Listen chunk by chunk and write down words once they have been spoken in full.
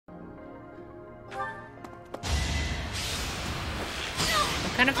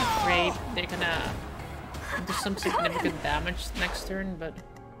I'm kind of afraid they're gonna do some significant damage next turn, but...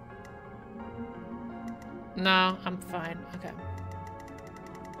 No, I'm fine. Okay.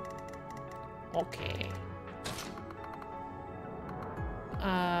 Okay.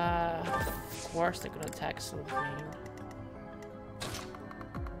 Of course they're gonna attack Sylvain.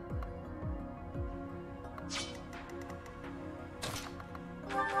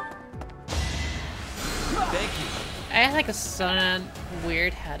 Thank you. I had like a sudden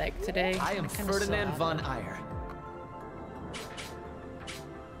weird headache today. I am Ferdinand von Eyre.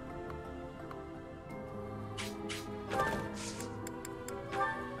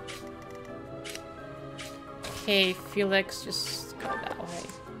 Okay, Felix, just go that way.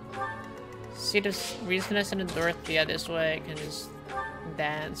 See this Reasoness and Dorothea this way. I can just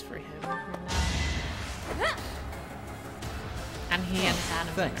dance for him right now. And he and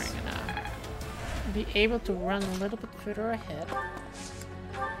Hannah are gonna be able to run a little bit further ahead.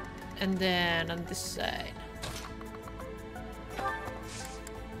 And then on this side.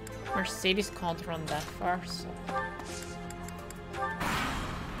 Mercedes can't run that far, so...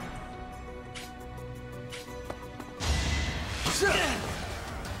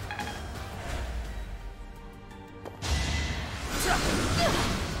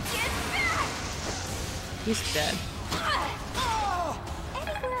 He's dead.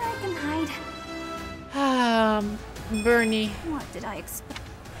 Anywhere I can hide. Bernie. What did I expect?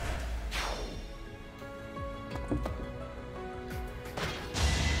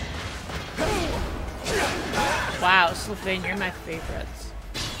 Wow, Sylvain, you're my favorite.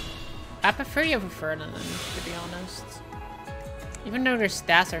 I prefer you over Ferdinand, to be honest. Even though their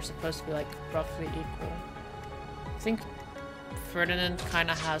stats are supposed to be like roughly equal. I think Ferdinand kind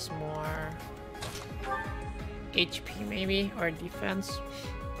of has more HP maybe, or defense.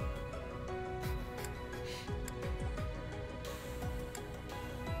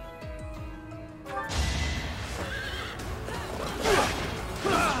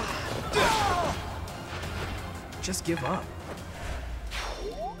 Just give up.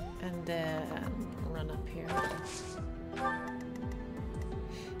 And then run up here.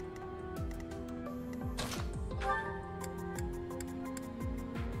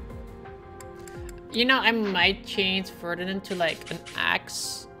 You know, I might change Ferdinand to like an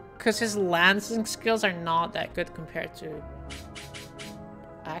axe, because his lancing skills are not that good compared to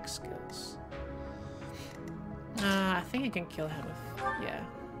axe skills. I think I can kill him if, yeah.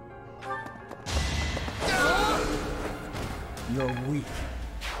 You're weak.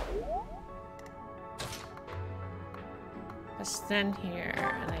 I stand here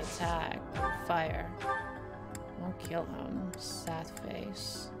and I attack. Fire. Won't kill him. Sad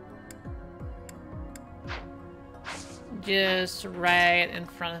face. Just right in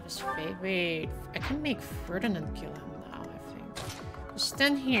front of his face. Wait, I can make Ferdinand kill him now, I think. Just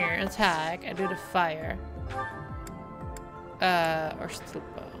stand here, attack, I do the fire. Or steel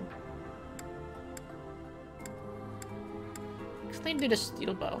bow. Actually, do the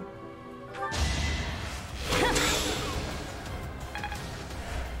steel bow.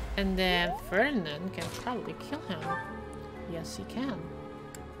 And then Ferdinand can probably kill him. Yes, he can.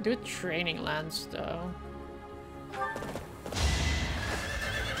 Do training lance though.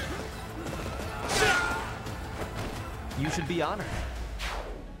 You should be honored.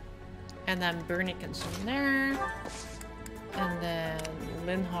 And then Bernie can stand there. And then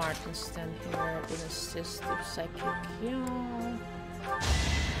Linhardt can stand here with assist if psychic heal.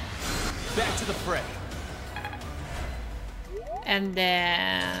 Back to the fray. And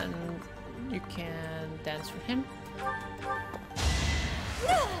then you can dance for him.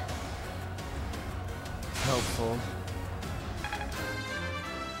 Helpful.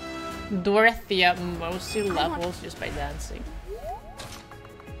 Dorothea mostly levels just by dancing.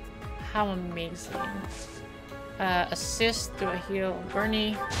 How amazing. Assist, do a heal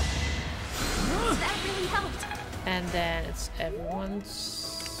Bernie. That really helped. And then it's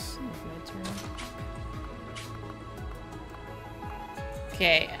everyone's. My turn.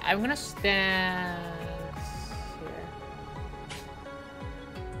 Okay, I'm gonna stand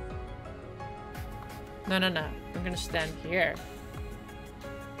here. No. I'm gonna stand here.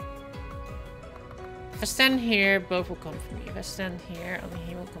 If I stand here, both will come for me. If I stand here, only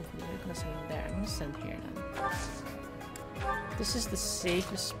he will come for me. I'm gonna stand there. I'm gonna stand here then. This is the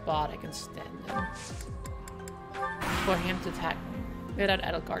safest spot I can stand in. For him to attack me. Without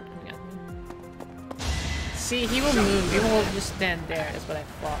Edelgard coming at me. See, he will move. He will just stand there. That's what I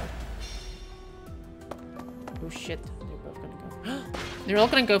thought. Oh shit. They're both gonna go. They're all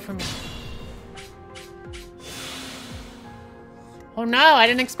gonna go for me. Oh no, I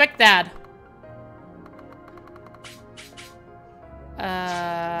didn't expect that.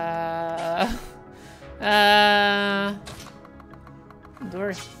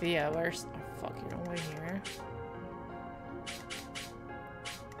 Dorothea, where's... Oh, fuck, you're over here.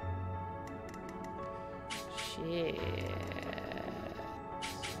 Shit.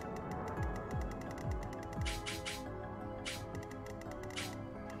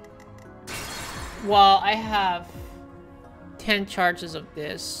 Well, I have 10 charges of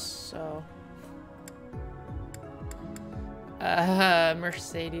this, so...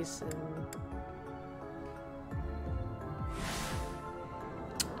 Mercedes and...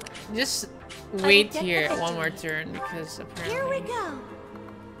 Just wait here one more turn because apparently... Here we go.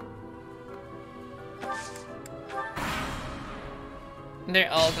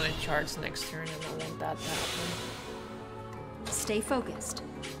 They're all gonna charge next turn and I want that to happen. Stay focused.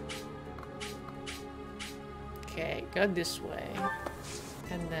 Okay, go this way.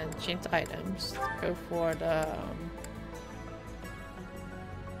 And then change items. Go for the...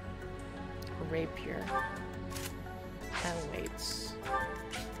 rapier. And weights.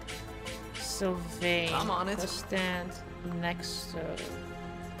 Sylvain. I'm on it. Go stand next to...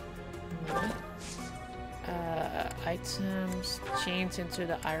 items. Chains into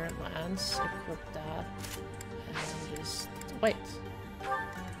the Iron Lance. Equip that. And just... wait.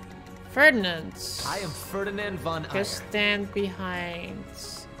 Ferdinand. I am Ferdinand von Go Iron. stand behind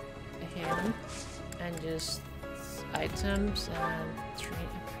him and just items and train.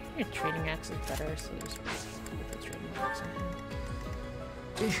 Your trading axe is better, so just put the trading axe on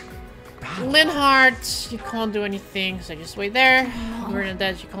him. Linhardt, you can't do anything, so just wait there.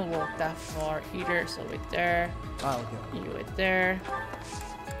 Bernadette, you can't walk that far either, so wait there. I'll go. You wait there.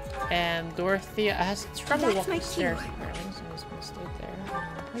 And Dorothea has trouble That's walking my the stairs cue. apparently, so I'm just gonna stay there.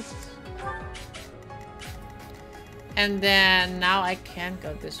 Wait. And then now I can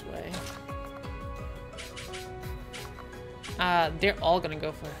go this way. They're all gonna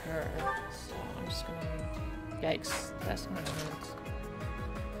go for her, so I'm just gonna... Yikes, that's gonna hurt.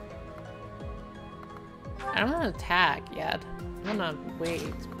 I don't want to attack yet. I wanna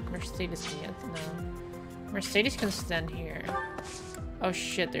wait. Mercedes can't. No. Mercedes can stand here. Oh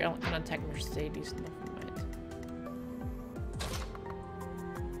shit, they're all gonna attack Mercedes. Never mind.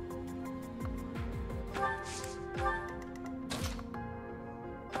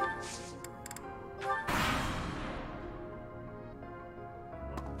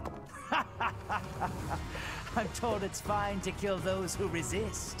 I'm told it's fine to kill those who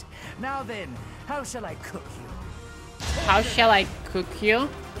resist. Now then, how shall I cook you? How shall I cook you?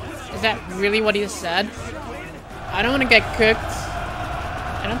 Is that really what he said? I don't want to get cooked.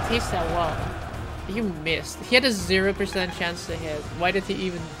 I don't taste that well. You missed. He had a 0% chance to hit. Why did he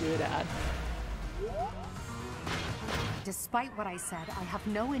even do that? Despite what I said, I have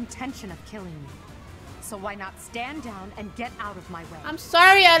no intention of killing you. So why not stand down and get out of my way? I'm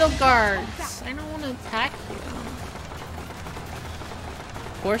sorry, Edelgard. I don't want to attack you.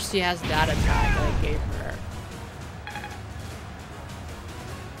 Of course she has that attack that I gave her.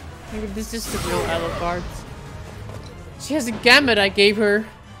 Maybe this is the real Edelgard. She has a gambit I gave her.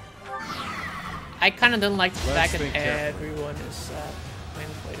 I kind of don't like the fact that everyone is playing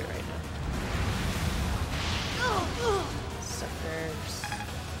fighter right now. Suckers.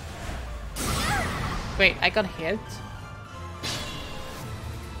 Wait, I got hit?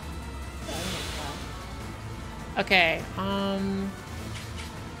 Okay,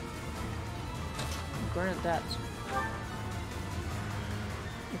 Bernadette.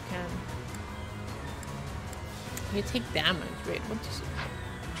 You can... You take damage. Wait,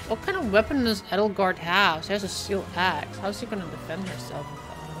 what kind of weapon does Edelgard have? She has a steel axe. How's she gonna defend herself with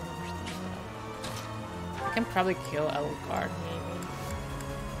that? I don't understand that. I can probably kill Edelgard, maybe.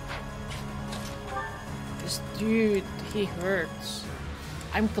 This dude, he hurts.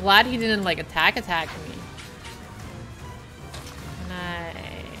 I'm glad he didn't like attack me. And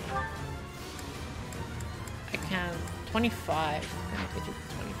I can 25. I'm gonna get you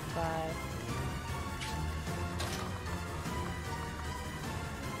 25.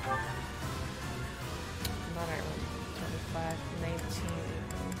 Not I want 25, 19.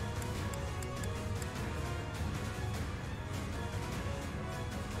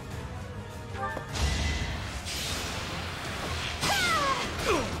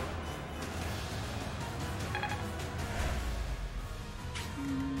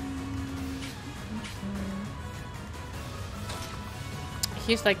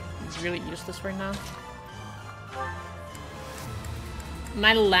 He's like really useless right now.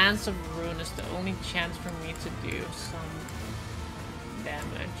 My Lance of Ruin is the only chance for me to do some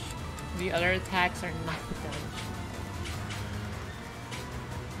damage. The other attacks are not damage.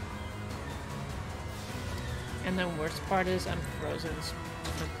 And the worst part is I'm frozen in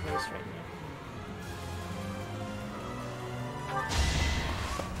place right now.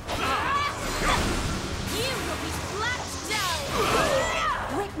 You will be slapped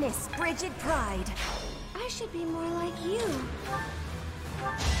down! Witness frigid pride. I should be more like you.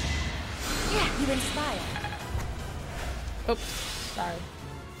 Yeah, you inspire. Oops, sorry.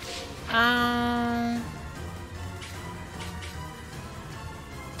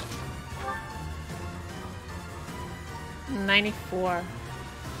 94.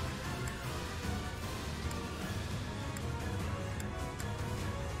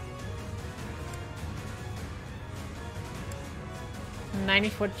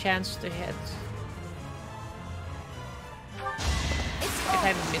 Chance to hit. If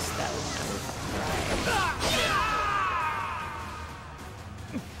I missed that one, I would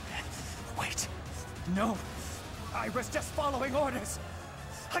cry. Wait. No. I was just following orders.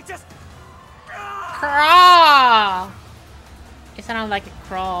 I just... Craw! It sounded like a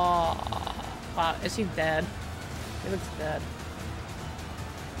craw. Wow, is he dead? He looks dead.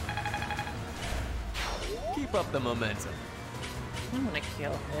 Keep up the momentum. I'm gonna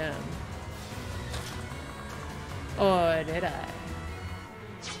kill him. Or did I?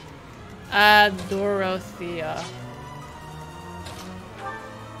 Dorothea.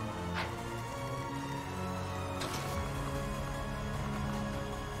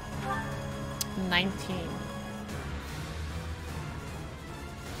 $19.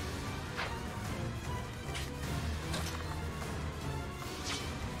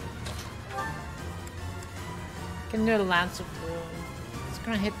 Can do a Lance of Ruin. It's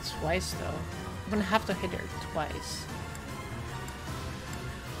gonna hit twice though. I'm gonna have to hit her twice.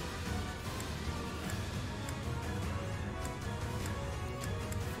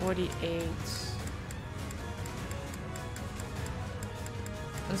 $48.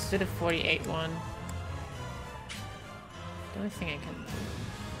 Let's do the 48 one. The only thing I can do.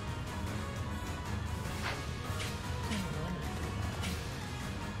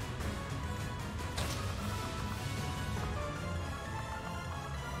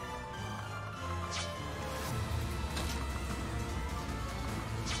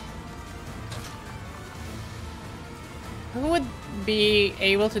 Who would be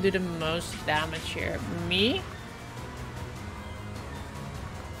able to do the most damage here? Me?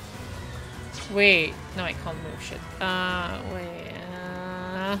 Wait, no, I can't move shit.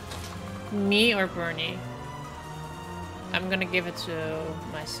 Me or Bernie? I'm gonna give it to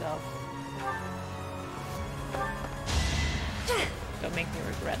myself. Don't make me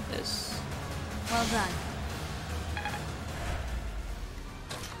regret this. Well done.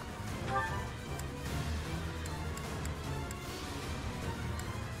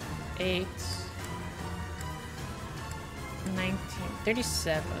 $8, 19,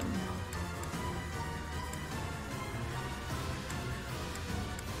 37.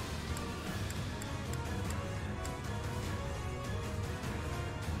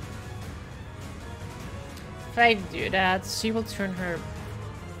 If I do that, she will turn her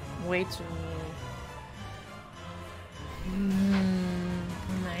way to me.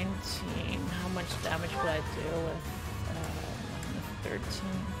 19. How much damage will I do with 13?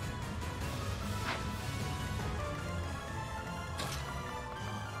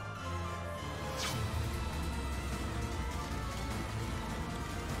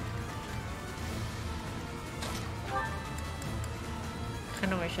 I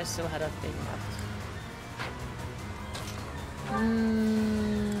kinda wish I still had a thing left.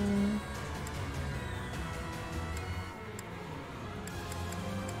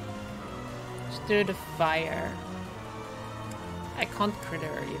 Let's do the fire. I can't crit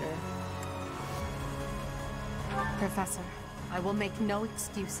her either. Professor, I will make no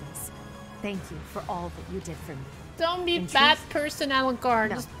excuses. Thank you for all that you did for me. Don't be In bad truth? person, Alucard.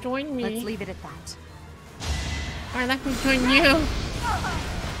 No. Just join me. Let's leave it at that. Alright, let me join you.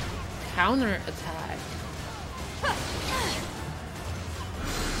 Counter attack.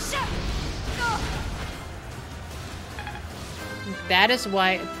 That is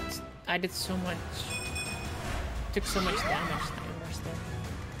why I did so much. Took so much damage.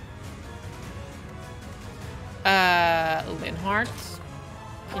 Linhardt,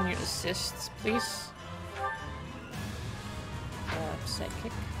 can you assist, please?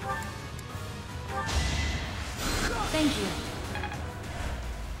 Psychic. Thank you.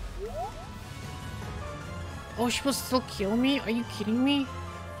 Oh, she will still kill me? Are you kidding me?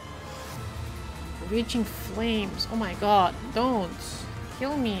 Reaching flames. Oh my god, don't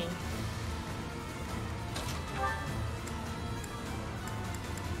kill me.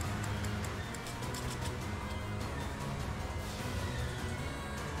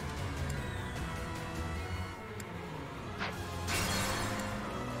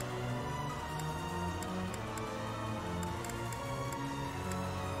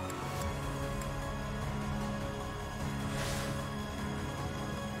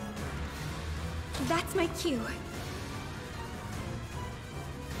 That's my cue.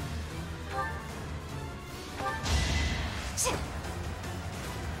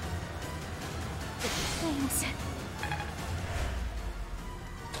 Thanks.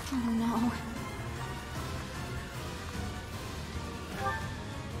 Oh no.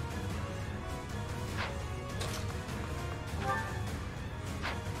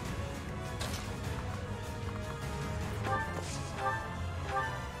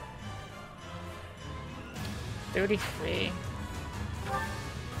 $33.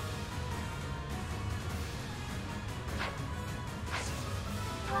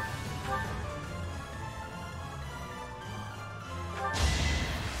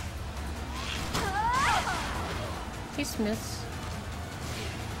 He Smiths.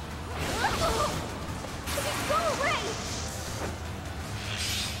 Go away!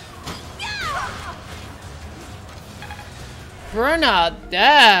 We're not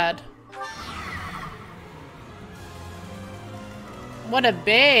dead. What a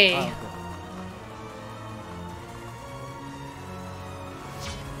bay.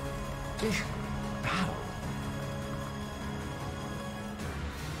 Battle.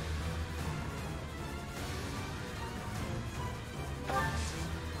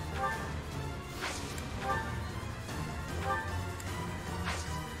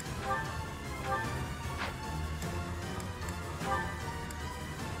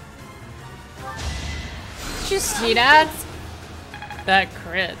 Did you see that? That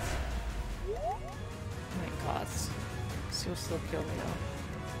crit. Oh my god. She will still kill me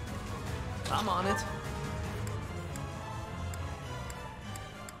though. I'm on it.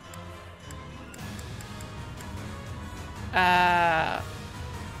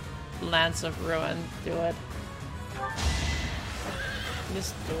 Lance of Ruin, do it.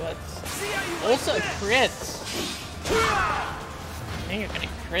 Just do it. Also a crit! I think you're gonna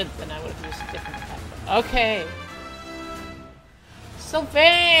crit, then I would have used a different attack. Okay.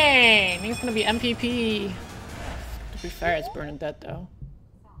 Sylvain! He's gonna be MPP. To be fair, it's Bernadette though.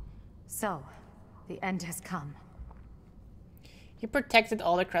 So, the end has come. You protected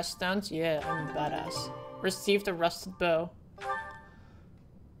all the crest stones? Yeah, I'm a badass. Received a rusted bow.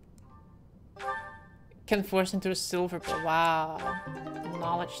 Can force into a silver bow. Wow.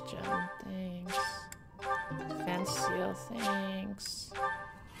 Knowledge gem. Thanks. Defense seal. Thanks.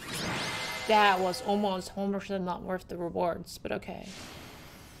 That was almost 100% not worth the rewards, but okay.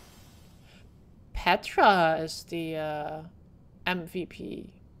 Petra is the MVP.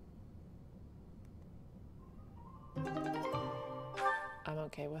 I'm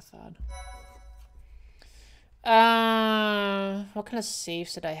okay with that. What kind of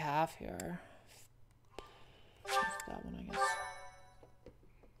saves did I have here? Just that one, I guess.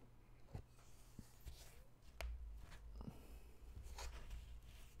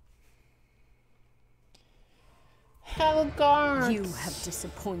 Edelgard! You have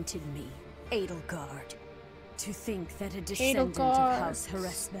disappointed me, Edelgard. To think that a descendant of House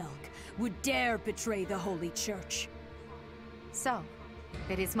Hresmelk would dare betray the Holy Church. So,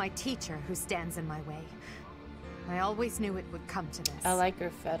 it is my teacher who stands in my way. I always knew it would come to this. I like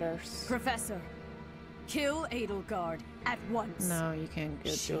your feathers. Professor, kill Edelgard at once. No, you can't go do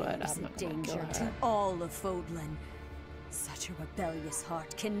it. She is I'm a not gonna kill danger her. to all of Fodlan. Such a rebellious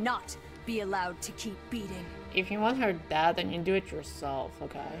heart cannot be allowed to keep beating. If you want her dead, then you do it yourself,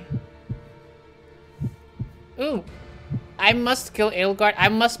 okay? Ooh. I must kill Edelgard. I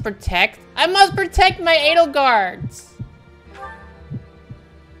must protect my Edelgards!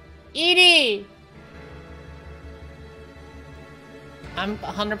 Edie! I'm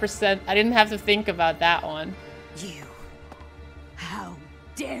 100%. I didn't have to think about that one. You. How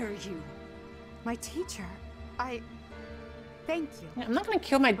dare you? My teacher, thank you. Yeah, I'm not gonna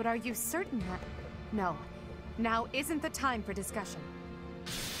kill my... But are you certain that... No. Now isn't the time for discussion.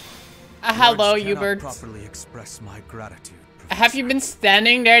 Hello, Words cannot Hubert. properly express my gratitude, Have you been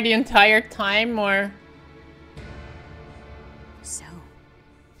standing there the entire time, or...? So,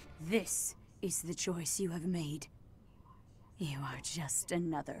 this is the choice you have made. You are just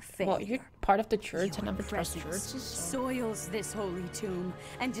another failure. Well, you're part of the church and Your never trust presence churches. So. soils this holy tomb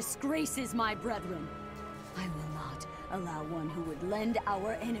and disgraces my brethren. I will not allow one who would lend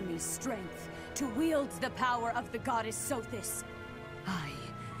our enemies strength to wield the power of the goddess Sothis. I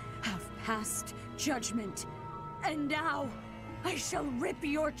have passed judgment, and now I shall rip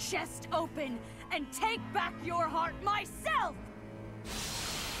your chest open and take back your heart myself!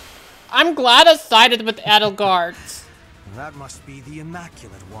 I'm glad I sided with Edelgard. That must be the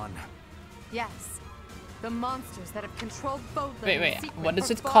Immaculate One. Yes. The monsters that have controlled Fodlan Wait, in secret what is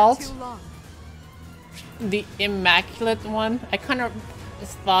for it far called? too long. The Immaculate One? I kind of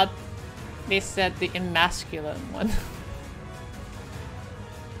thought They said the emasculate one.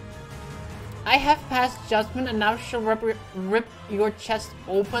 I have passed judgment and now shall rip your chest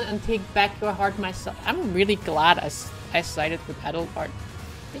open and take back your heart myself. I'm really glad I sided with Edelgard.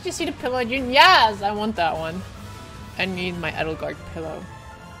 Did you see the pillow, Juun? Yes! I want that one. I need my Edelgard pillow.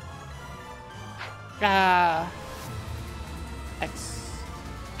 X.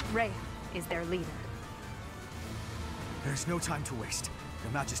 Rhea is their leader. There's no time to waste.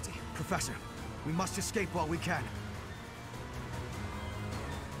 Your Majesty, Professor, we must escape while we can.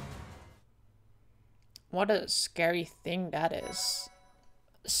 What a scary thing that is.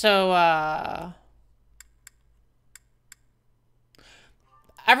 So,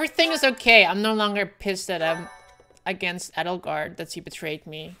 everything is okay. I'm no longer pissed at him against Edelgard that she betrayed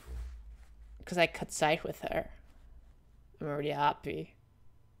me. Because I cut side with her. I'm already happy.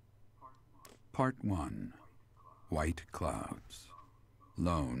 Part 1. White Clouds.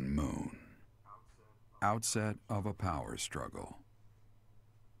 Lone Moon. Outset of a power struggle.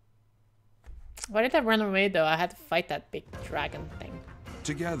 Why did I run away though? I had to fight that big dragon thing.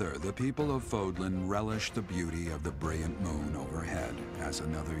 Together, the people of Fodlan relish the beauty of the brilliant moon overhead as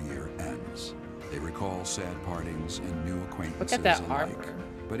another year ends. They recall sad partings and new acquaintances Look at that alike. armor.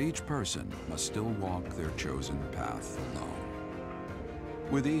 But each person must still walk their chosen path alone.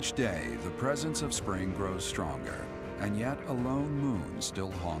 With each day, the presence of spring grows stronger, and yet a lone moon still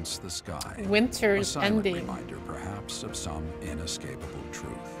haunts the sky. Winter's a silent ending. reminder, perhaps, of some inescapable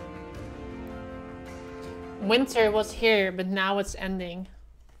truth. Winter was here, but now it's ending.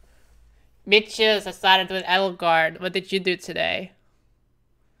 Bitches, I started with Edelgard. What did you do today?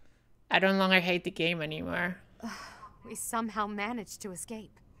 I no longer hate the game anymore. We somehow managed to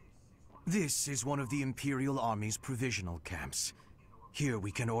escape. This is one of the Imperial Army's provisional camps. Here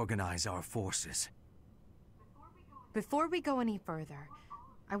we can organize our forces. Before we go any further,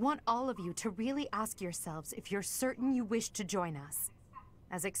 I want all of you to really ask yourselves if you're certain you wish to join us.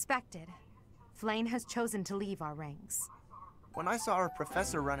 As expected, Flame has chosen to leave our ranks. When I saw our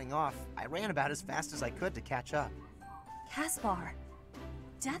professor running off, I ran about as fast as I could to catch up. Caspar,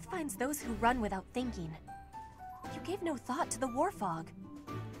 death finds those who run without thinking. You gave no thought to the war fog.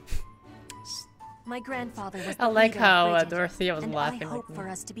 My grandfather was the I like leader of how Bridget, Dorothea was and laughing I hope like for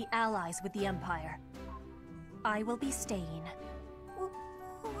me. us to be allies with the Empire. I will be staying.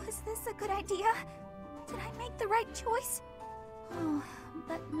 Was this a good idea? Did I make the right choice? Oh,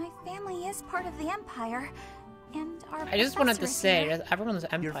 but my family is part of the Empire, and our I just wanted to professor is say here. that everyone's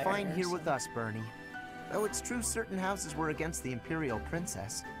empire. You're fine here with us, Bernie. Though it's true certain houses were against the Imperial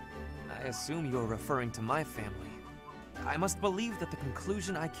Princess. I assume you're referring to my family. I must believe that the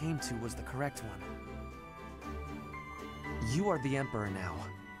conclusion I came to was the correct one. You are the Emperor now.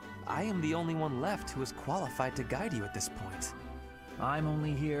 I am the only one left who is qualified to guide you at this point. I'm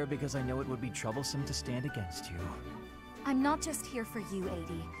only here because I know it would be troublesome to stand against you. I'm not just here for you,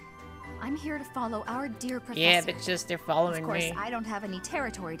 Adie. I'm here to follow our dear professor. Yeah, bitches, they're following Of course, me. I don't have any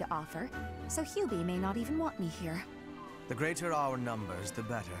territory to offer, so Hubie may not even want me here. The greater our numbers, the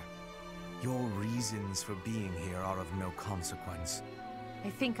better. Your reasons for being here are of no consequence. I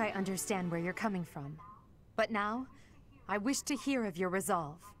think I understand where you're coming from. But now, I wish to hear of your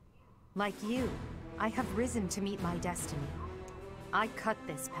resolve. Like you, I have risen to meet my destiny. I cut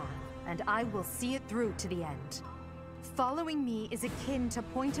this path, and I will see it through to the end. Following me is akin to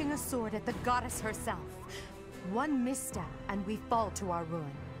pointing a sword at the goddess herself. One misstep, and we fall to our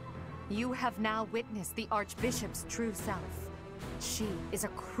ruin. You have now witnessed the Archbishop's true self. She is a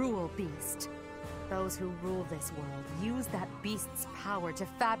cruel beast. Those who rule this world use that beast's power to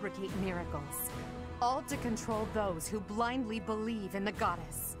fabricate miracles, all to control those who blindly believe in the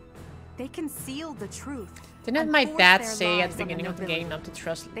goddess. They conceal the truth. Didn't and my force dad their say at lives the on beginning of the nobility. game not to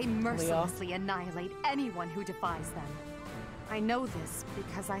trust They Leo? mercilessly annihilate anyone who defies them. I know this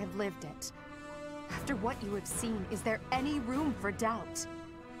because I have lived it. After what you have seen, is there any room for doubt?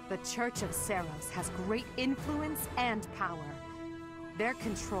 The Church of Seros has great influence and power. Their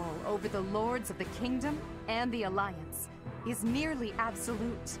control over the lords of the kingdom and the Alliance is nearly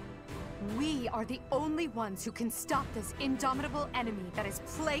absolute. We are the only ones who can stop this indomitable enemy that has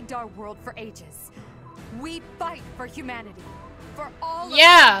plagued our world for ages. We fight for humanity, for all of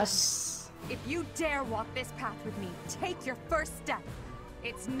Yes! If you dare walk this path with me, take your first step.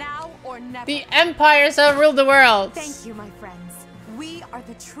 It's now or never. The empires have ruled the world! Thank you, my friends. We are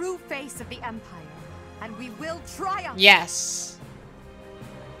the true face of the Empire, and we will triumph! Yes!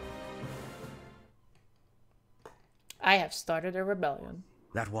 I have started a rebellion.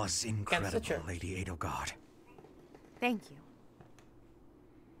 That was Against the incredible, church. Lady Edelgard. Thank you.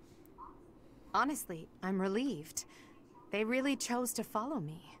 Honestly, I'm relieved. They really chose to follow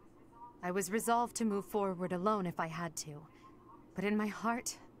me. I was resolved to move forward alone if I had to. But in my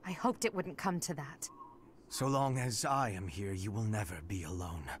heart, I hoped it wouldn't come to that. So long as I am here, you will never be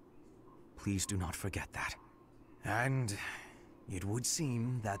alone. Please do not forget that. And it would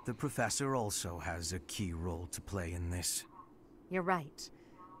seem that the professor also has a key role to play in this. You're right.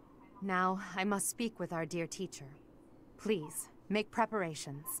 Now, I must speak with our dear teacher. Please, make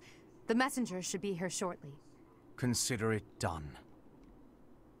preparations. The messenger should be here shortly. Consider it done.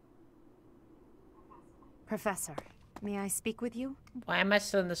 Professor, may I speak with you? Why am I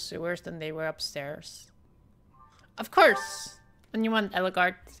still in the sewers than they were upstairs? Of course! When you want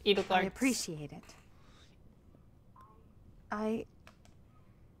Edelgard. I appreciate it.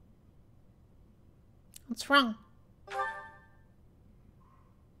 What's wrong?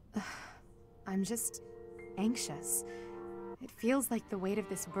 I'm just anxious. It feels like the weight of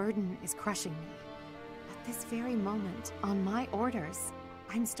this burden is crushing me. At this very moment, on my orders,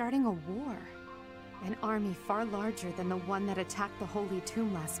 I'm starting a war. An army far larger than the one that attacked the Holy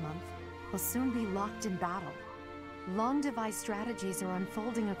Tomb last month will soon be locked in battle. Long-devised strategies are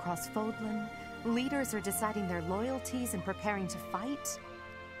unfolding across Fodlan. Leaders are deciding their loyalties and preparing to fight.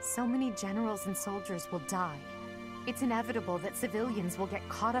 So many generals and soldiers will die. It's inevitable that civilians will get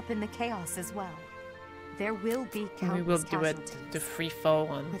caught up in the chaos as well. There will be countless We will do casualties. it to free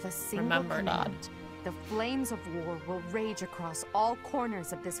Fodlan. With a single Remember that. command, the flames of war will rage across all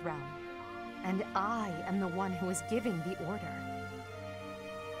corners of this realm. And I am the one who is giving the order.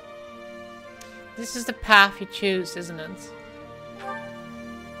 This is the path you choose, isn't it?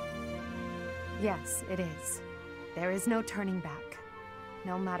 Yes, it is. There is no turning back.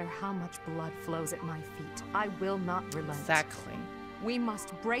 No matter how much blood flows at my feet, I will not relent. Exactly. We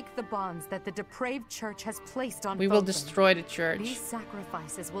must break the bonds that the depraved church has placed on We will Fodlan. destroy the church. These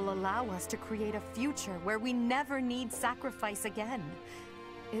sacrifices will allow us to create a future where we never need sacrifice again.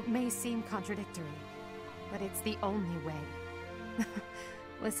 It may seem contradictory, but it's the only way.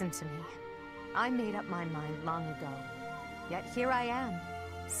 Listen to me. I made up my mind long ago. Yet here I am,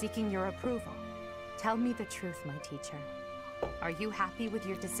 seeking your approval. Tell me the truth, my teacher. Are you happy with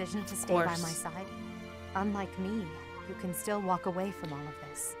your decision to stay by my side? Unlike me, you can still walk away from all of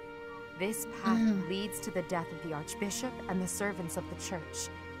this. This path leads to the death of the Archbishop and the servants of the church.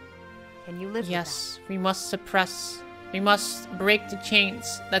 Can you live with that? Yes, we must suppress. We must break the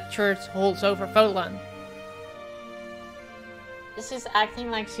chains that church holds over Fodlan. This is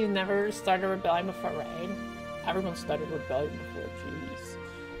acting like she never started a rebellion before, right? Everyone started a rebellion before, jeez.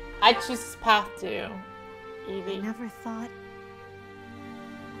 I choose this path too. Evie. I never thought...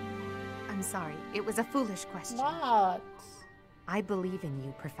 I'm sorry, it was a foolish question. What? I believe in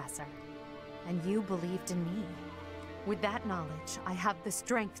you, Professor. And you believed in me. With that knowledge, I have the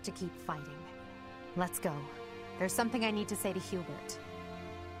strength to keep fighting. Let's go. There's something I need to say to Hubert.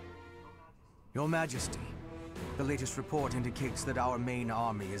 Your Majesty, the latest report indicates that our main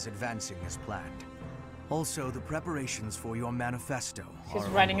army is advancing as planned. Also, the preparations for your manifesto She's are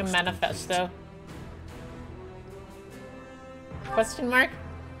writing a almost manifesto. complete. Question mark?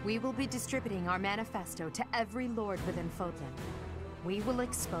 We will be distributing our manifesto to every lord within Fodlan. We will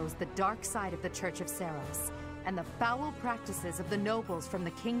expose the dark side of the Church of Seros, and the foul practices of the nobles from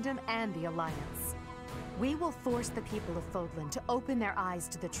the Kingdom and the Alliance. We will force the people of Fodlan to open their eyes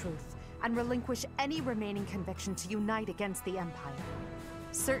to the truth, and relinquish any remaining conviction to unite against the Empire.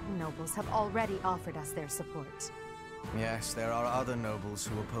 Certain nobles have already offered us their support. Yes, there are other nobles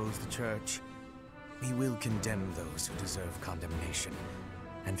who oppose the Church. We will condemn those who deserve condemnation,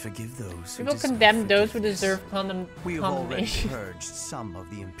 and forgive those who We will deserve condemn those who forgiveness. deserve We have already condemnation. purged some of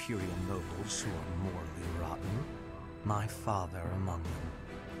the Imperial nobles who are morally rotten. My father among them.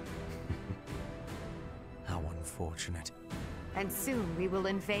 How unfortunate. And soon we will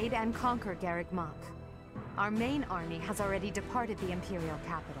invade and conquer Garreg Mach. Our main army has already departed the Imperial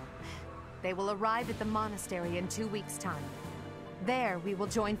capital. They will arrive at the monastery in 2 weeks' time. There, we will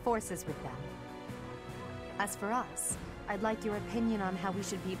join forces with them. As for us, I'd like your opinion on how we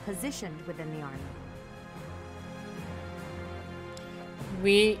should be positioned within the army.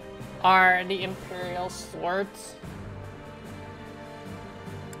 We are the Imperial Swords.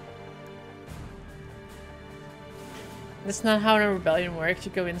 That's not how a rebellion works.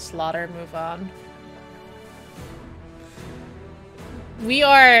 You go in, slaughter, move on. We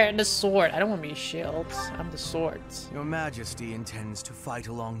are the sword. I don't want to be shields. I'm the swords. Your Majesty intends to fight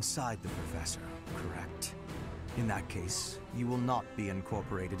alongside the Professor, correct? In that case, you will not be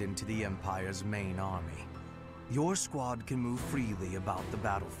incorporated into the Empire's main army. Your squad can move freely about the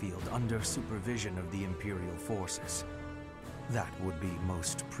battlefield under supervision of the Imperial forces. That would be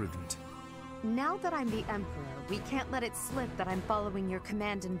most prudent. Now that I'm the Emperor, we can't let it slip that I'm following your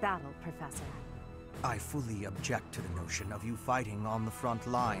command in battle, Professor. I fully object to the notion of you fighting on the front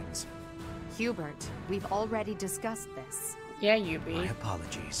lines. Hubert, we've already discussed this. Yeah, Yubi. My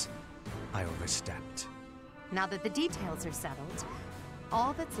apologies. I overstepped. Now that the details are settled,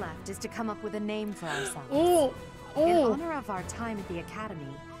 all that's left is to come up with a name for ourselves. Ooh. In Ooh. honor of our time at the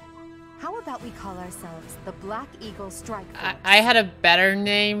Academy, how about we call ourselves the Black Eagle Strike Force? I had a better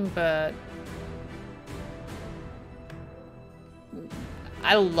name, but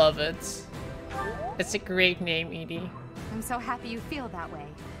I love it. It's a great name, Edie. I'm so happy you feel that way.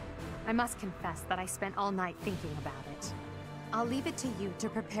 I must confess that I spent all night thinking about it. I'll leave it to you to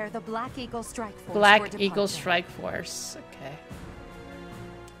prepare the Black Eagle Strike Force. Black Eagle Strike Force. Okay.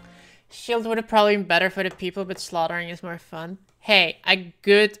 Shield would have probably been better for the people, but slaughtering is more fun. Hey, a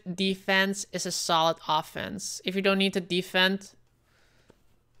good defense is a solid offense. If you don't need to defend,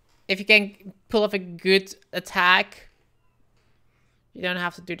 if you can pull off a good attack, you don't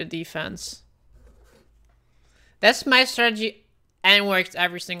have to do the defense. That's my strategy, and it works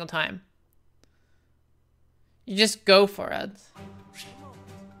every single time. You just go for it.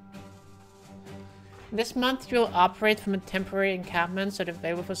 This month you'll operate from a temporary encampment, so the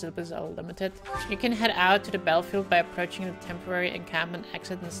available facilities are limited. You can head out to the battlefield by approaching the temporary encampment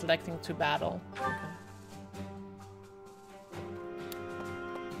exit and selecting to battle. Okay.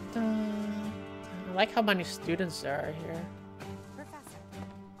 I like how many students there are here. Professor.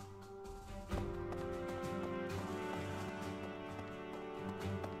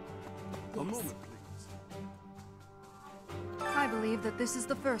 A moment, please. I believe that this is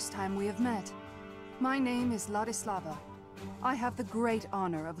the first time we have met. My name is Ladislava. I have the great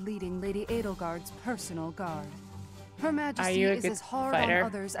honor of leading Lady Edelgard's personal guard. Her Majesty is as hard on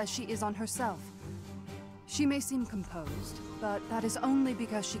others as she is on herself. She may seem composed, but that is only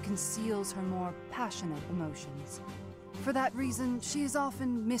because she conceals her more passionate emotions. For that reason, she is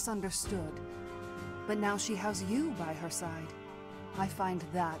often misunderstood. But now she has you by her side. I find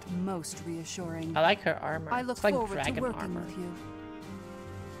that most reassuring. I like her armor. I look it's like forward dragon to working armor. with you.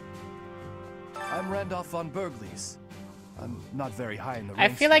 I'm Randolph von Berglies. I'm not very high in the I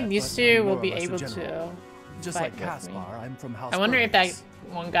ranks feel like yet, these but two I'm will more be or less a able general. to Just fight like with Caspar, me. I'm from House I wonder if that Berglies.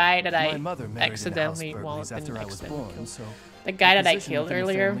 one guy that My I mother married accidentally, into House well, Berglies after didn't I was accidentally born, kill. so The guy that I position killed within the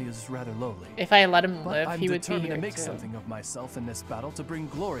earlier, family is rather lowly. if I let him But live, I'm he would be determined here to make too. something of myself in this battle to bring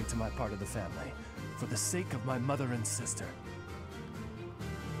glory to my part of the family, for the sake of my mother and sister.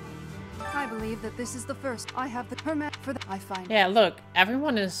 I believe that this is the first I have the permit for the I find. Yeah, look,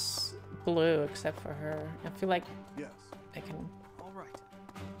 everyone is blue except for her. I feel like I can. All right.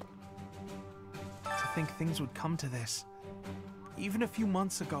 To think things would come to this. Even a few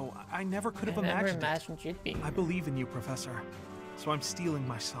months ago, I never could have imagined it. You'd be. I believe in you, Professor. So I'm steeling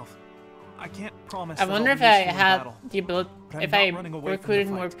myself. I can't promise. I that wonder I'll if be I useful in had battle, the ability, but I'm if not I running away from the recruited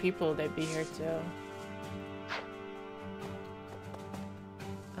more fight. people, they'd be here too.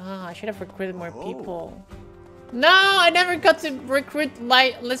 Oh, I should have recruited more people. No, I never got to recruit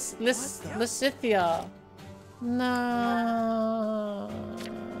Lysithia. No.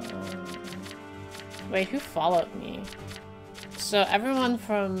 Wait, who followed me? So everyone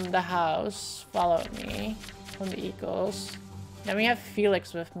from the house followed me, from the Eagles. Then we have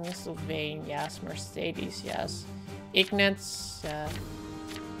Felix with me, Sylvain, yes, Mercedes, yes. Ignatz,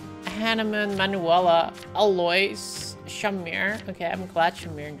 Hanneman, Manuela, Alois, Shamir. Okay, I'm glad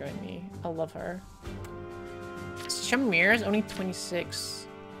Shamir joined me. I love her. Shamir is only 26.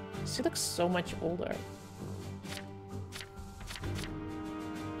 She looks so much older.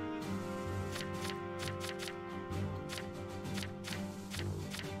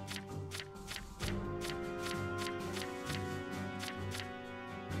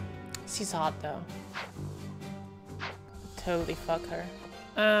 She's hot though. Totally fuck her.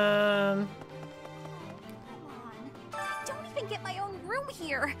 Come on. I don't even get my own room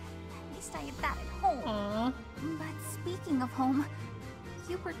here. At least I have that at home. Aww. But speaking of home,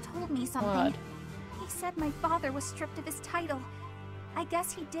 Hubert told me something. What? He said my father was stripped of his title. I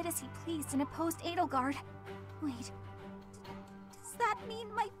guess he did as he pleased and opposed Edelgard. Wait. Does that mean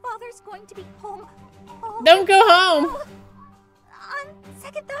my father's going to be home? Don't go home! On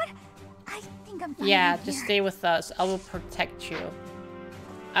second thought, I think I'm fine. Yeah, here. just stay with us. I will protect you.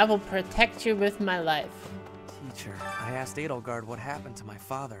 I will protect you with my life. Teacher, I asked Edelgard what happened to my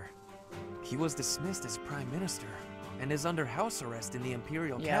father. He was dismissed as Prime Minister and is under house arrest in the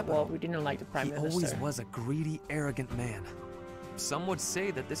Imperial capital. Well, we didn't like the Prime Minister. He always was a greedy, arrogant man. Some would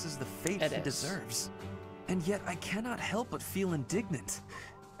say that this is the fate he deserves. And yet I cannot help but feel indignant.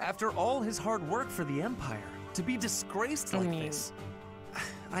 After all his hard work for the Empire, to be disgraced like this.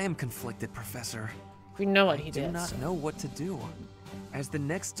 I am conflicted, Professor. We know what he I did. do not know what to do. As the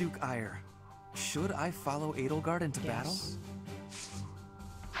next Duke Ire, should I follow Edelgard into battle?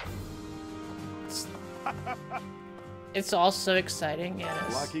 It's all so exciting, yeah.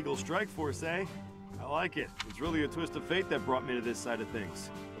 Black Eagle Strike Force, eh? I like it. It's really a twist of fate that brought me to this side of things.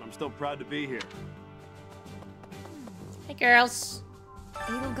 But I'm still proud to be here. Hey, girls.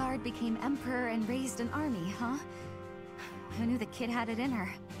 Edelgard became emperor and raised an army, huh? Who knew the kid had it in her?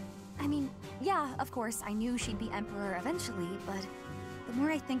 I mean, yeah, of course, I knew she'd be emperor eventually, but the more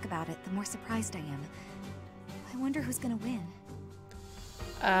I think about it, the more surprised I am. I wonder who's gonna win.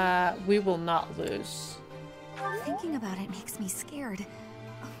 We will not lose. Thinking about it makes me scared.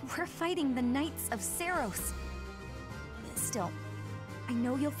 We're fighting the Knights of Saros. Still, I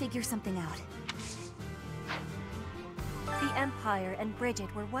know you'll figure something out. The Empire and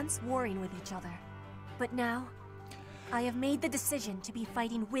Bridget were once warring with each other. But now, I have made the decision to be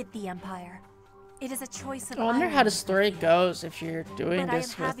fighting with the Empire. It is a choice of I wonder how the story goes if you're doing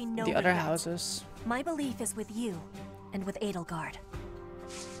this with the other houses. My belief is with you, and with Edelgard.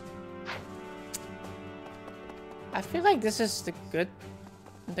 I feel like this is the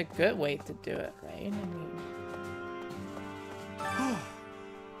good way to do it, right? I mean,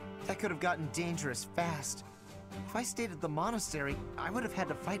 that could have gotten dangerous fast. If I stayed at the monastery, I would have had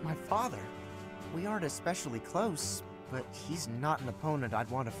to fight my father. We aren't especially close, but he's not an opponent I'd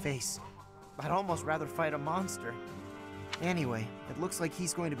want to face. I'd almost rather fight a monster. Anyway, it looks like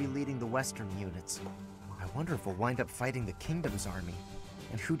he's going to be leading the Western units. I wonder if we'll wind up fighting the Kingdom's army,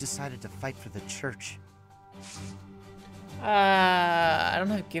 and who decided to fight for the Church. I don't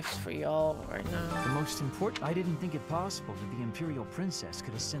have gifts for y'all right now. The most important, I didn't think it possible that the Imperial Princess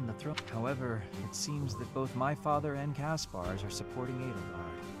could ascend the throne. However, it seems that both my father and Caspar's are supporting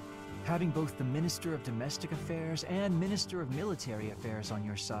Edelgard. Having both the Minister of Domestic Affairs and Minister of Military Affairs on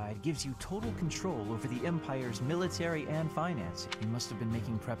your side gives you total control over the Empire's military and finances. You must have been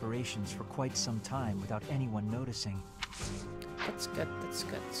making preparations for quite some time without anyone noticing. That's good, that's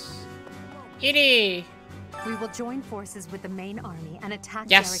good. Edie! We will join forces with the main army and attack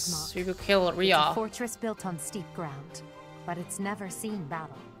Yes, we will kill Rhea. It's a fortress built on steep ground, but it's never seen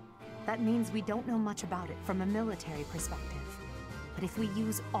battle. That means we don't know much about it from a military perspective. But if we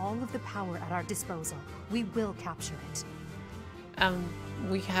use all of the power at our disposal, we will capture it.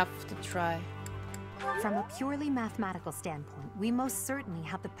 We have to try. From a purely mathematical standpoint, we most certainly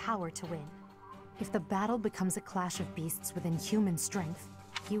have the power to win. If the battle becomes a clash of beasts within human strength,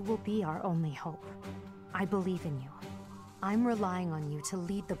 you will be our only hope. I believe in you. I'm relying on you to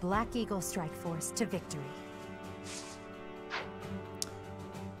lead the Black Eagle Strike Force to victory.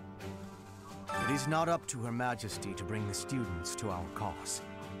 It is not up to Her Majesty to bring the students to our cause.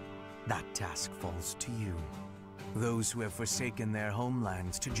 That task falls to you. Those who have forsaken their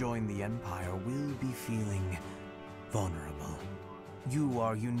homelands to join the Empire will be feeling vulnerable. You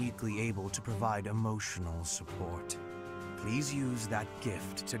are uniquely able to provide emotional support. Please use that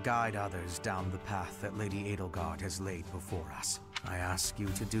gift to guide others down the path that Lady Edelgard has laid before us. I ask you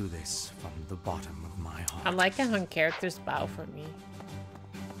to do this from the bottom of my heart. I like it when characters bow for me.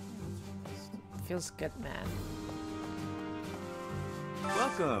 Feels good, man.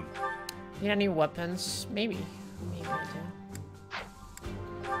 Welcome. Need any weapons? Maybe. Maybe I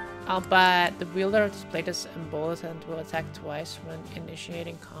do. But the wielder displayed as emboldened and will attack twice when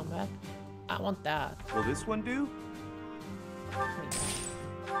initiating combat. I want that. Will this one do?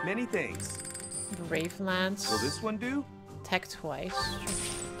 Many thanks. Brave Lance. Will this one do? Attack twice.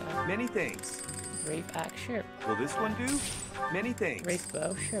 Sure. Many thanks. Brave Axe, sure. Will this one do? Many thanks. Brave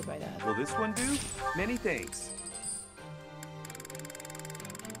Bow, sure by that. Will this one do? Many thanks.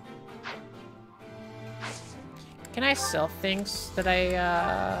 Can I sell things that I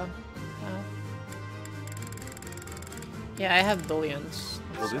have? Yeah, I have billions.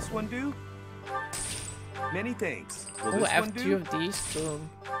 Will this one do? Many thanks. Will Oh, this I one have do? 2 of these. Boom.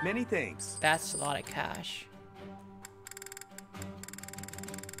 Many thanks. That's a lot of cash.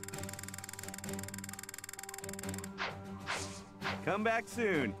 Come back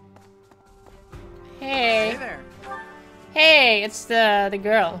soon. Hey. Hey there. Hey, it's the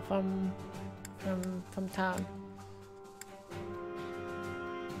girl from town.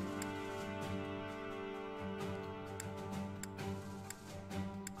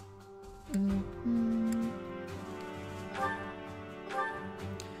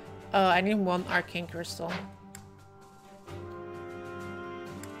 Oh, I need 1 arcane crystal.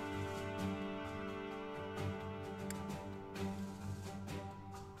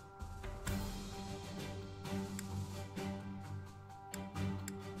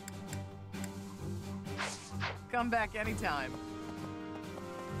 Come back anytime.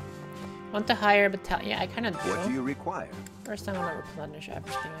 Want to hire a battalion? Yeah, I kind of do. What do you require? First, I want to replenish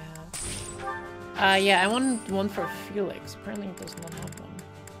everything I have. Yeah, I want one for Felix. Apparently, it does not have one.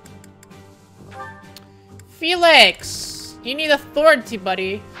 Felix! You need authority,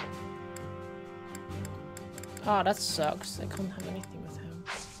 buddy. Oh, that sucks. I can't have anything with him.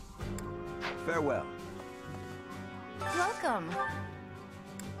 Farewell. Welcome.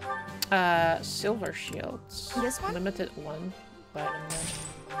 Silver shields. This one? Limited one.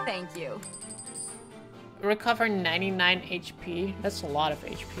 Thank you. Recover 99 HP. That's a lot of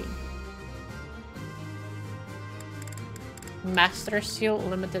HP. Master Seal,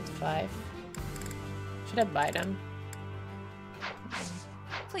 limited 5. Should I buy them?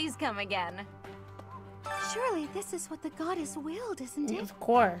 Please come again. Surely this is what the goddess willed, isn't it? Of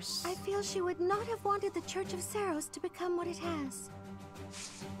course. I feel she would not have wanted the Church of Saros to become what it has.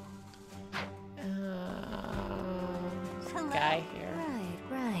 Guy here.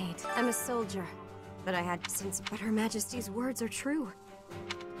 Right. I'm a soldier, but I had since. But Her Majesty's words are true.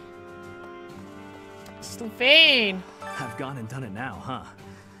 Sylvain! I've gone and done it now, huh?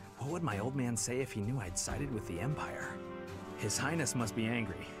 What would my old man say if he knew I'd sided with the Empire? His Highness must be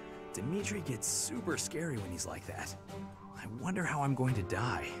angry. Dimitri gets super scary when he's like that. I wonder how I'm going to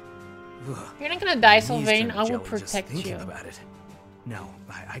die. Ugh. You're not gonna die, Sylvain. I will protect you. About it. No,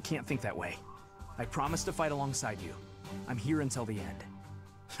 I can't think that way. I promise to fight alongside you. I'm here until the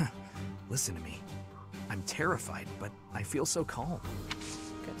end. Listen to me. I'm terrified, but I feel so calm.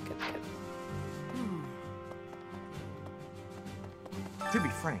 Good. To be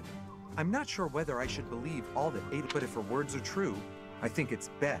frank, I'm not sure whether I should believe all that Ada, but if her words are true, I think it's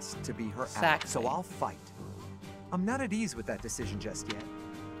best to be her ally, so I'll fight. I'm not at ease with that decision just yet.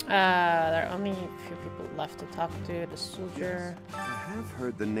 There are only a few people left to talk to. The soldier. I have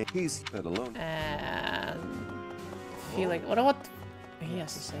heard the name. He's let alone. And Felix. What he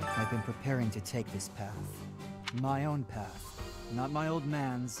has to say. I've been preparing to take this path. My own path. Not my old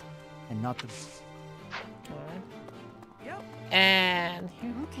man's, and not the... Alright. Yep. And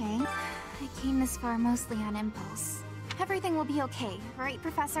here. Okay. I came this far mostly on impulse. Everything will be okay, right,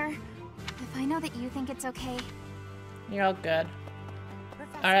 Professor? If I know that you think it's okay. You're all good.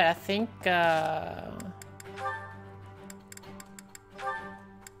 Alright, I think,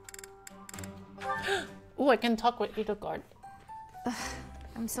 oh, I can talk with Edelgard.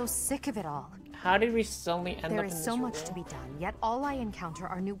 I'm so sick of it all. How did we suddenly end up in There this is so much room? to be done, yet all I encounter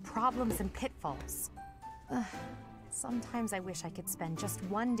are new problems and pitfalls. Sometimes I wish I could spend just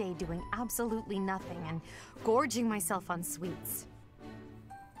one day doing absolutely nothing and gorging myself on sweets.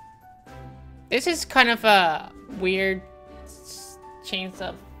 This is kind of a weird change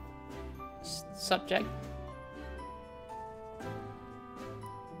of subject.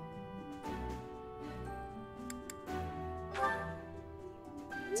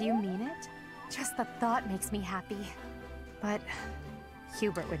 Do you mean it? Just the thought makes me happy. But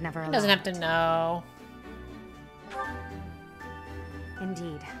Hubert would never allow He doesn't have to know.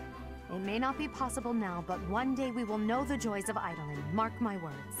 Indeed. It may not be possible now, but one day we will know the joys of idling. Mark my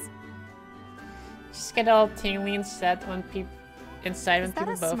words. Just get all tingly and set when people inside when Is that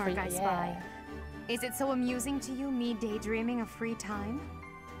people a vote for smirk you. I spy? Is it so amusing to you, me daydreaming of free time?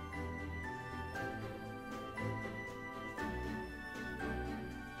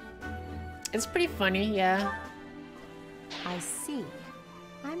 It's pretty funny, yeah. I see.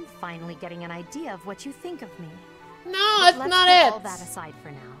 I'm finally getting an idea of what you think of me. No, But that's let's not put it. all that aside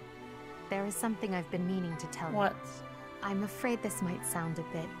for now. There is something I've been meaning to tell What? you. I'm afraid this might sound a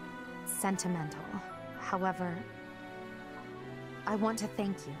bit sentimental. However, I want to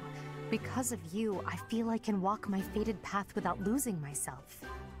thank you. Because of you, I feel I can walk my fated path without losing myself.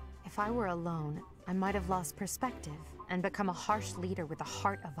 If I were alone, I might have lost perspective and become a harsh leader with a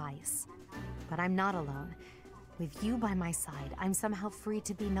heart of ice. But I'm not alone. With you by my side, I'm somehow free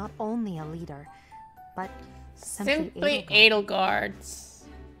to be not only a leader, but Simply Edelgards.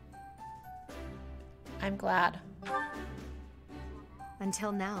 I'm glad.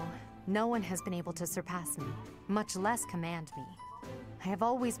 Until now, no one has been able to surpass me, much less command me. I have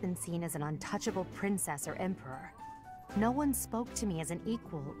always been seen as an untouchable princess or emperor. No one spoke to me as an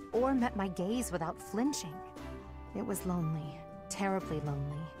equal or met my gaze without flinching. It was lonely, terribly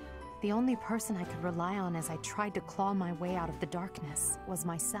lonely. The only person I could rely on as I tried to claw my way out of the darkness was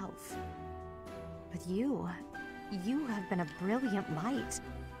myself. But you have been a brilliant light.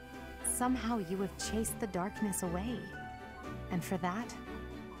 Somehow you have chased the darkness away. And for that,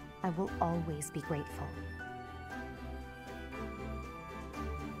 I will always be grateful.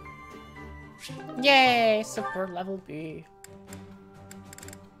 Yay! Support level B.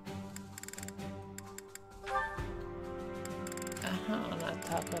 On that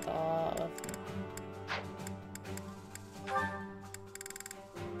talk with all of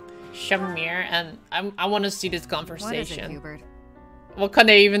Shamir, and I want to see this conversation. What is it, Hubert? What can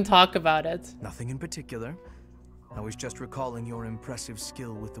they even talk about it? Nothing in particular. I was just recalling your impressive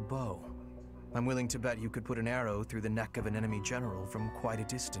skill with the bow. I'm willing to bet you could put an arrow through the neck of an enemy general from quite a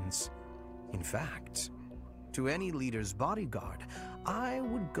distance. In fact, to any leader's bodyguard, I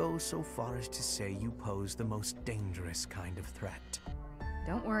would go so far as to say you pose the most dangerous kind of threat.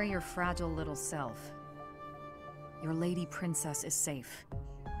 Don't worry your fragile little self. Your lady princess is safe.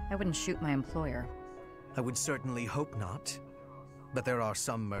 I wouldn't shoot my employer. I would certainly hope not. But there are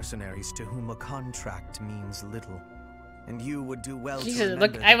some mercenaries to whom a contract means little. And you would do well Jesus,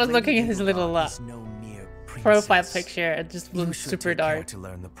 look, I was looking at his little profile picture. It just looked super dark. To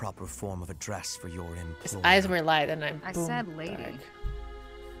learn the proper form of address for your employer. His eyes were light and I said lady. Dark.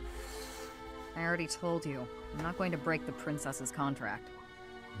 I already told you. I'm not going to break the princess's contract.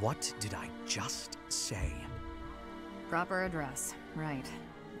 What did I just say? Proper address. Right.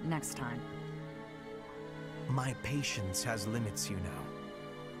 Next time. My patience has limits, you know.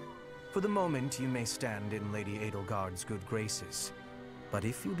 For the moment, you may stand in Lady Edelgard's good graces. But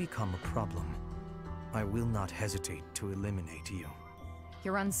if you become a problem, I will not hesitate to eliminate you.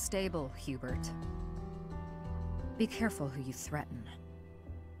 You're unstable, Hubert. Be careful who you threaten.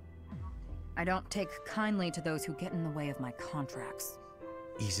 I don't take kindly to those who get in the way of my contracts.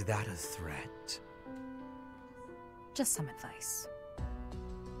 Is that a threat? Just some advice.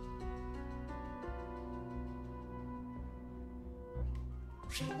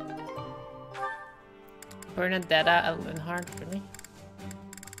 Bernadetta Linhardt, really?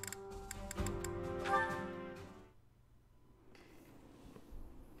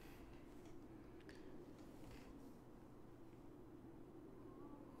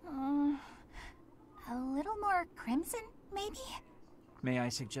 A little more crimson, maybe? May I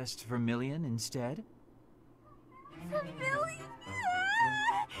suggest vermilion instead? Vermilion?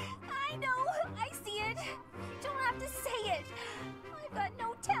 I know, I see it. You don't have to say it. I've got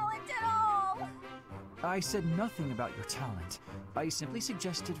no talent at all. I said nothing about your talent. I simply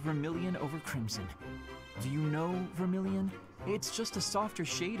suggested vermilion over crimson. Do you know vermilion? It's just a softer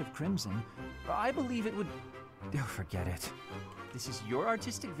shade of crimson. I believe it would... Oh, forget it. This is your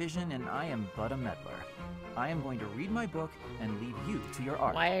artistic vision and I am but a meddler. I am going to read my book and leave you to your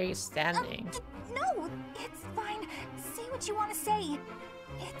art. Why are you standing? No, it's fine. Say what you want to say.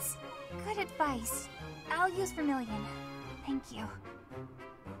 It's good advice. I'll use vermilion. Thank you.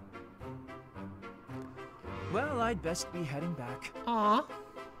 Well, I'd best be heading back. Aww.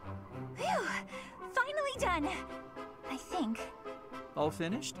 Phew! Finally done! I think. All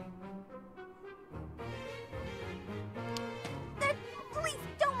finished? Please,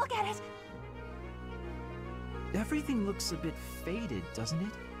 don't look at it! Everything looks a bit faded, doesn't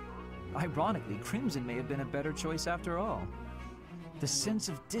it? Ironically, crimson may have been a better choice after all. The sense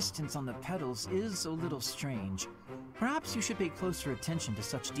of distance on the petals is a little strange. Perhaps you should pay closer attention to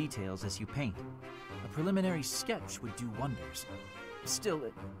such details as you paint. A preliminary sketch would do wonders. Still,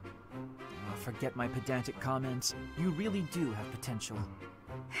 forget my pedantic comments. You really do have potential.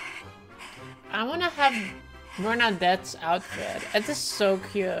 I want to have Bernadette's outfit. It is so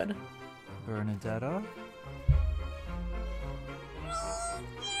cute. Bernadetta?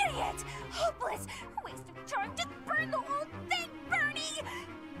 Idiot! Hopeless! Waste of charm! Just burn the whole thing, Bernie!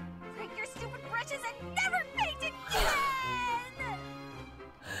 Break your stupid brushes and never paint again!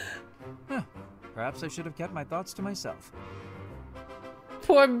 Huh. Perhaps I should have kept my thoughts to myself.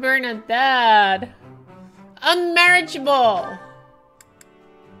 Poor Bernadette! Unmarriageable!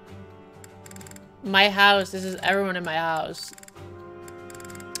 My house. This is everyone in my house.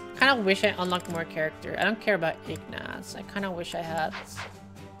 Kind of wish I unlocked more character. I don't care about Ignaz. I kind of wish I had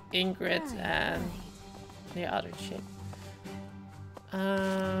Ingrid and the other chick.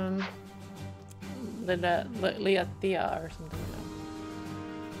 Leathea or something.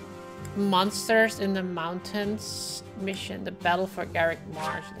 Monsters in the Mountains mission. The Battle for Garrick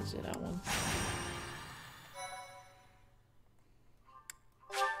Marsh. Let's do that one.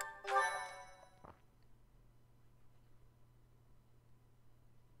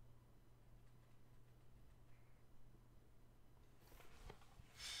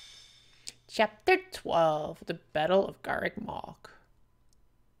 Chapter 12, The Battle of Garrick Mach.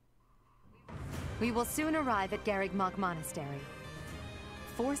 We will soon arrive at Garrick Mach Monastery.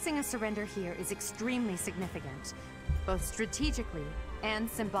 Forcing a surrender here is extremely significant, both strategically and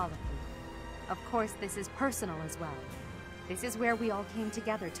symbolically. Of course, this is personal as well. This is where we all came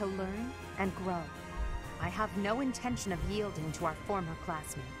together to learn and grow. I have no intention of yielding to our former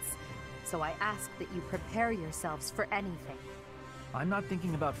classmates, so I ask that you prepare yourselves for anything. I'm not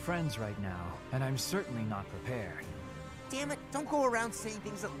thinking about friends right now, and I'm certainly not prepared. Damn it, don't go around saying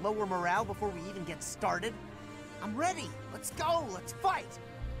things that lower morale before we even get started. I'm ready. Let's go. Let's fight.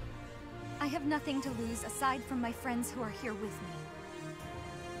 I have nothing to lose aside from my friends who are here with me.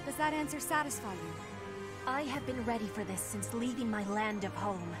 Does that answer satisfy you? I have been ready for this since leaving my land of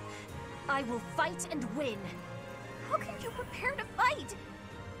home. I will fight and win. How can you prepare to fight?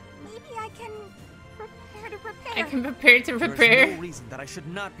 Maybe I can prepare to prepare. I can prepare to prepare. There's no reason that I should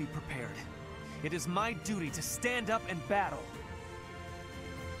not be prepared. It is my duty to stand up and battle.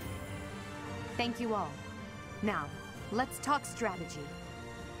 Thank you all. Now, let's talk strategy.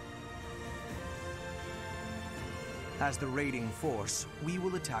 As the raiding force, we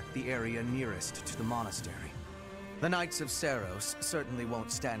will attack the area nearest to the monastery. The Knights of Seiros certainly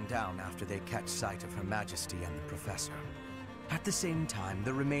won't stand down after they catch sight of Her Majesty and the Professor. At the same time,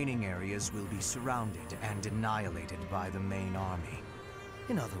 the remaining areas will be surrounded and annihilated by the main army.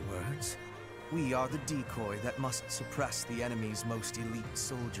 In other words, we are the decoy that must suppress the enemy's most elite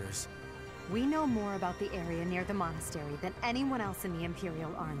soldiers. We know more about the area near the monastery than anyone else in the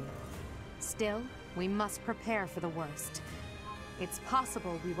Imperial Army. Still, we must prepare for the worst. It's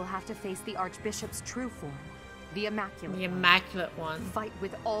possible we will have to face the Archbishop's true form, the Immaculate. The Immaculate One. Fight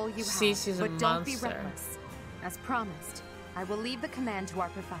with all you have, but don't be reckless. As promised, I will leave the command to our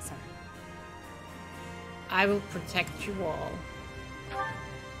professor. I will protect you all.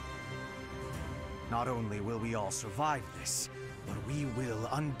 Not only will we all survive this, but we will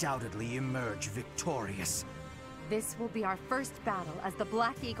undoubtedly emerge victorious. This will be our first battle as the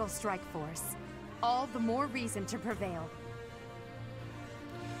Black Eagle Strike Force. All the more reason to prevail.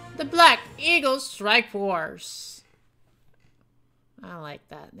 The Black Eagle Strike Force. I like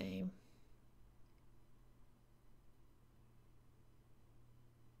that name.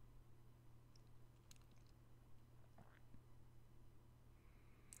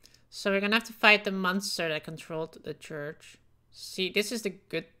 So we're gonna have to fight the monster that controlled the church. See, this is the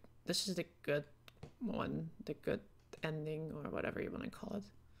good one, the good ending, or whatever you want to call it.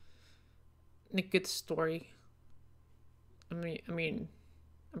 The good story. I mean,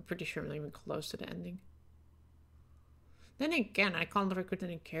 I'm pretty sure I'm not even close to the ending. Then again, I can't recruit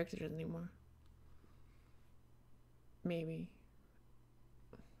any characters anymore. Maybe.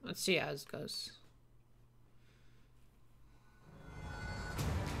 Let's see how it goes.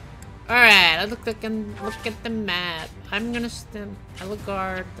 Alright, look at the map. I'm gonna stand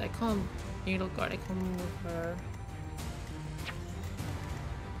Edelgard. I call him Edelgard. I can move her.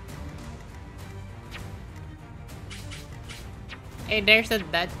 Hey, there's the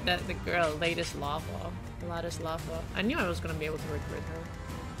girl, Ladislava. I knew I was gonna be able to recruit her.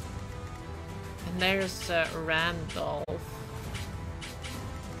 And there's Randolph.